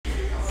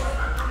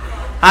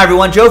Hi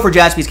everyone, Joe for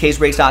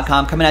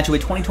JaspysCaseBreaks.com coming at you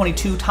with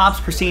 2022 Topps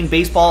Pristine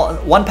Baseball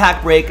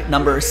one-pack break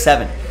number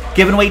 7.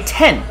 Giving away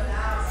 10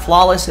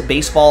 flawless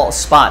baseball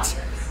spots.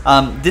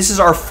 This is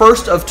our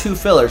first of 2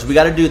 fillers. We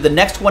got to do, the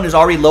next one is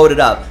already loaded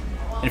up.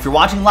 And if you're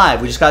watching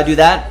live, we just got to do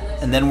that,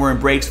 and then we're in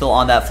Breaksville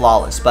on that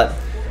flawless. But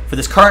for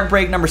this current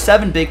break number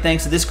 7, big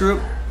thanks to this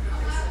group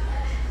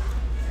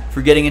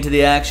for getting into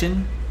the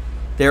action.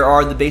 There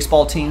are the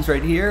baseball teams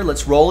right here.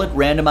 Let's roll it.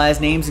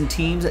 Randomize names and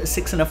teams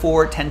 6 and a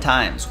 4, 10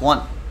 times.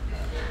 1,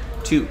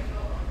 2,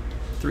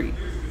 3,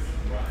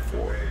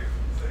 4,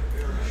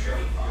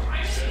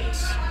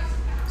 6.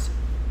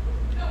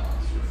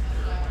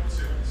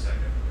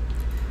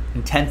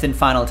 And 10th and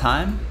final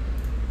time.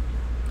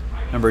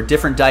 Remember,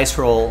 different dice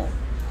roll,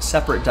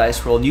 separate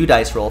dice roll, new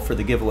dice roll for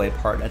the giveaway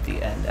part at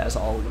the end, as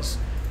always.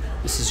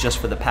 This is just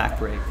for the pack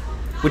break,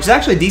 which is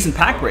actually a decent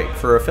pack break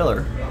for a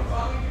filler.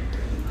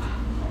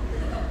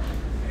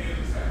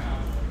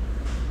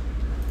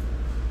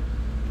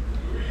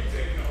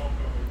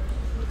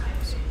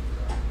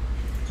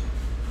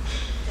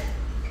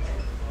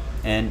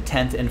 And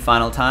 10th and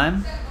final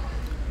time.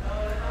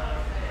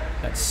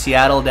 Got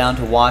Seattle down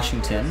to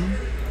Washington.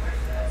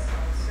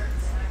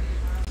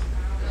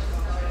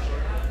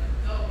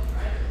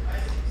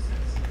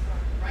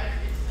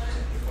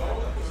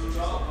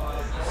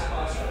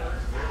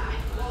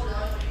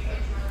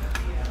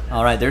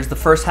 All right, there's the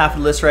first half of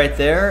the list right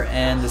there,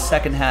 and the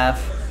second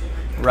half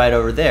right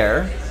over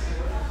there.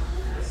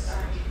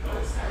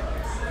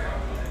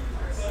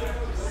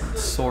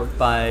 Sort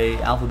by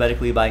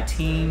alphabetically by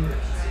team.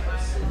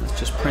 Let's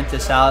just print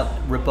this out,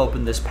 rip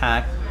open this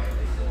pack.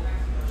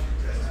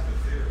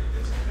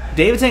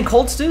 Davidson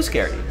Colts do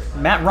scare you.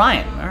 Matt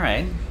Ryan, all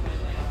right.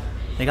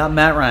 They got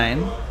Matt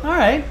Ryan, all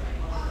right.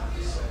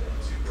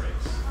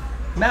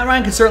 Matt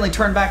Ryan can certainly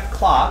turn back the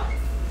clock.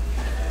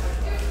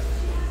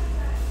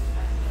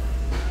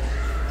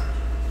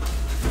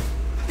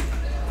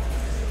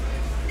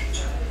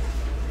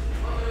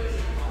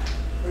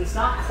 But it's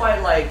not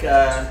quite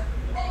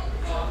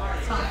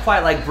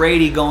like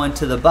Brady going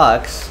to the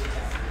Bucks.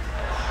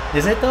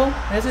 Is it though?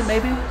 Is it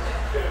maybe? All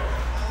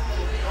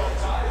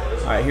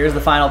right, here's the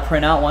final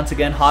printout once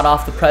again, hot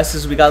off the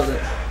presses. We got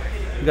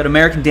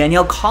American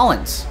Danielle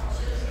Collins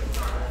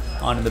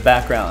on in the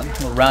background. A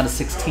little round of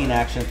 16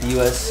 action at the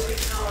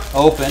U.S.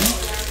 Open.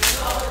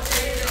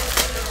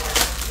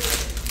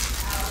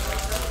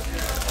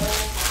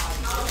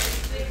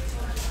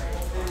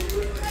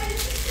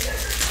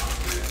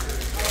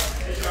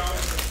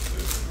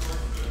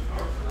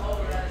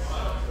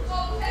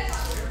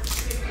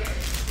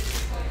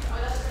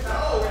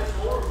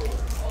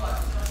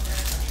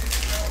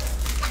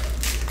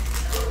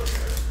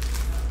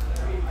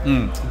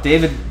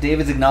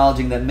 David's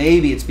acknowledging that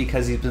maybe it's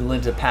because he's been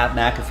linked to Pat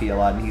McAfee a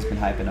lot and he's been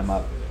hyping him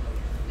up.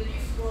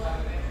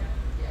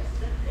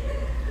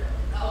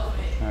 All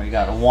right, you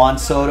got Juan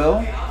Soto.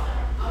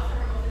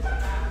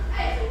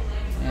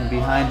 And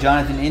behind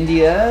Jonathan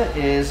India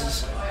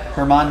is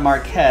Herman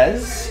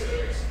Marquez.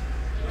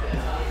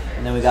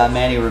 And then we got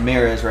Manny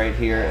Ramirez right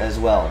here as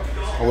well.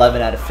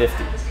 11 out of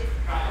 50.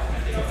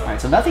 All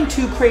right, so nothing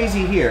too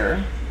crazy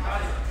here.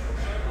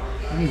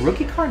 Any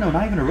rookie card? No,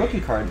 not even a rookie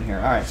card in here.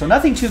 All right, so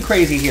nothing too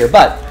crazy here,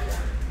 but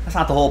that's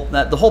not the whole.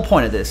 The whole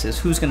point of this is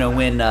who's going to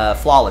win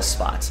flawless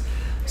spots.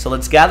 So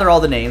let's gather all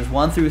the names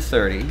 1 through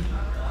 30.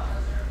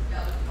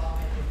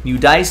 New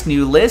dice,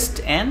 new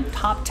list, and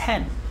top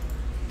 10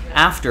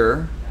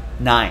 after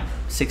 9.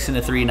 6 and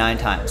a 3, 9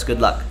 times.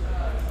 Good luck.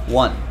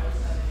 1,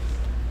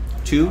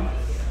 2,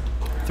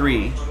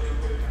 3,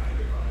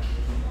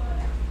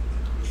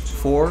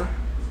 4,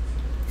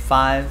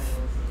 5,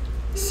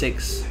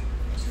 6.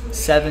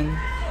 7,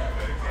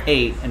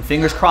 8, and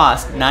fingers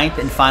crossed, 9th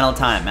and final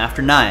time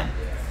after 9.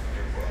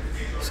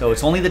 So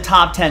it's only the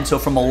top 10. So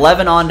from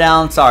 11 on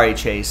down, sorry,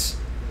 Chase.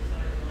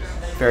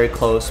 Very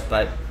close,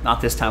 but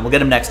not this time. We'll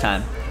get him next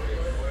time.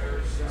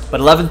 But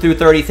 11 through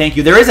 30, thank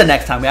you. There is a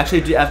next time. We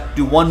actually have to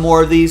do one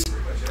more of these.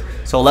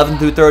 So 11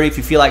 through 30, if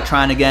you feel like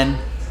trying again,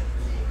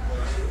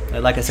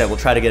 like I said, we'll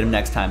try to get him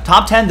next time.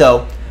 Top 10,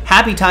 though,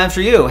 happy times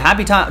for you.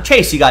 Happy time.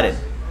 Chase, you got it.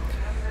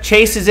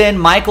 Chase is in,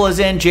 Michael is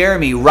in,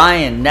 Jeremy,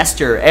 Ryan,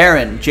 Nestor,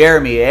 Aaron,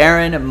 Jeremy,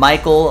 Aaron,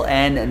 Michael,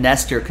 and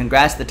Nestor.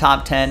 Congrats to the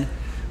top 10.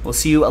 We'll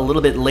see you a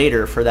little bit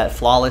later for that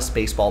flawless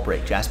baseball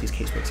break.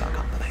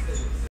 JaspysCaseBreaks.com. Bye-bye.